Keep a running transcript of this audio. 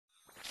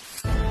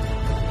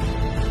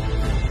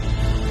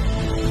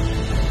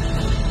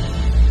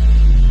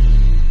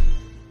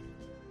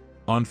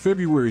On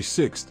February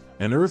 6th,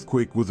 an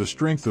earthquake with a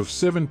strength of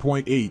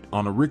 7.8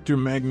 on a Richter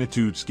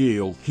magnitude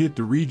scale hit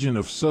the region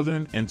of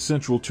southern and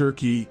central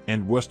Turkey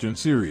and western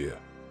Syria.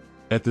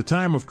 At the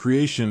time of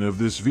creation of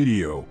this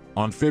video,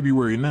 on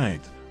February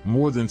 9th,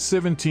 more than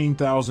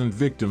 17,000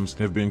 victims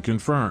have been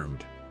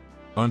confirmed.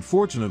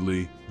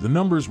 Unfortunately, the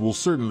numbers will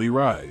certainly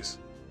rise.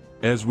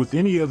 As with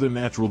any other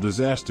natural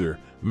disaster,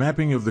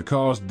 mapping of the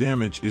caused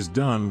damage is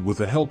done with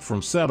the help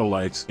from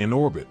satellites in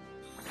orbit.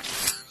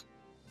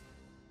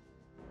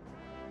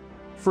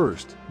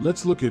 First,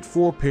 let's look at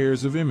 4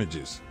 pairs of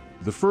images.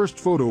 The first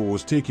photo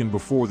was taken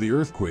before the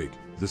earthquake,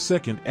 the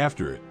second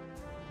after it.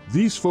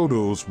 These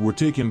photos were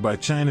taken by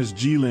China's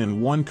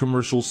Jilin-1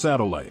 commercial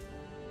satellite.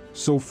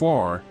 So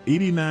far,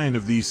 89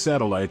 of these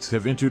satellites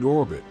have entered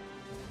orbit.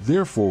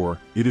 Therefore,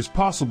 it is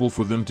possible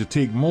for them to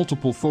take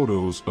multiple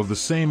photos of the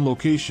same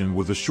location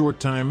with a short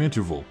time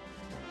interval.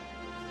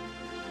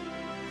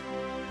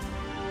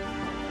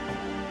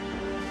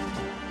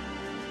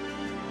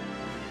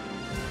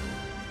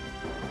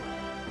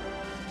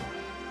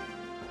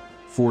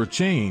 For a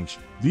change,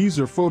 these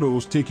are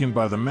photos taken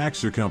by the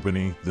Richter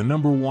company, the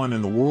 #1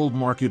 in the world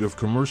market of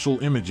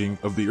commercial imaging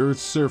of the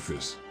Earth's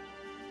surface.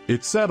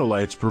 Its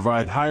satellites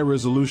provide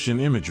high-resolution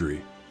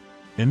imagery.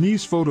 In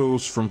these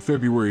photos from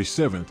February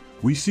 7th,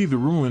 we see the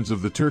ruins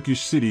of the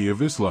Turkish city of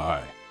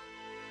Islahi.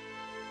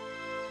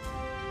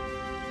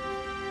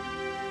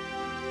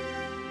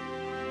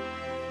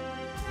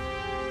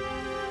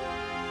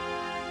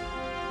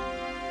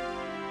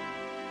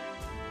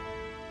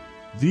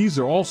 These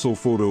are also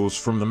photos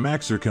from the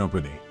Richter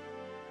company.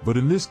 But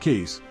in this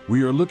case,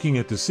 we are looking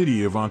at the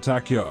city of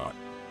Antakya.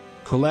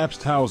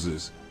 Collapsed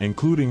houses,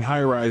 including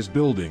high-rise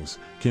buildings,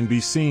 can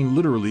be seen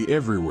literally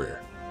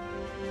everywhere.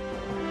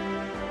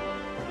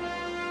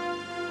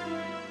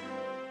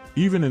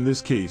 Even in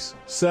this case,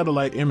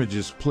 satellite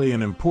images play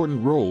an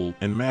important role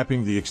in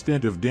mapping the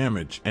extent of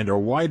damage and are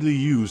widely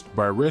used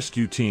by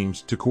rescue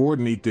teams to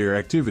coordinate their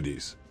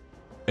activities.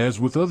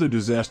 As with other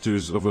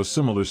disasters of a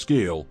similar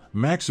scale,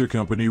 Richter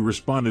company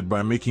responded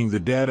by making the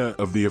data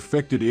of the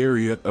affected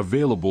area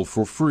available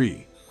for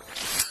free.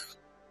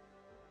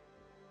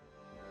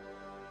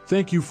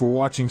 Thank you for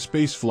watching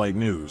Spaceflight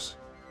News.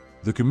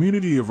 The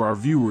community of our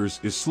viewers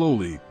is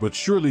slowly but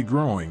surely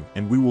growing,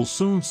 and we will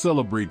soon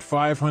celebrate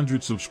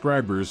 500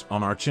 subscribers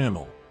on our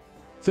channel.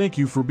 Thank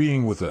you for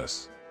being with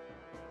us.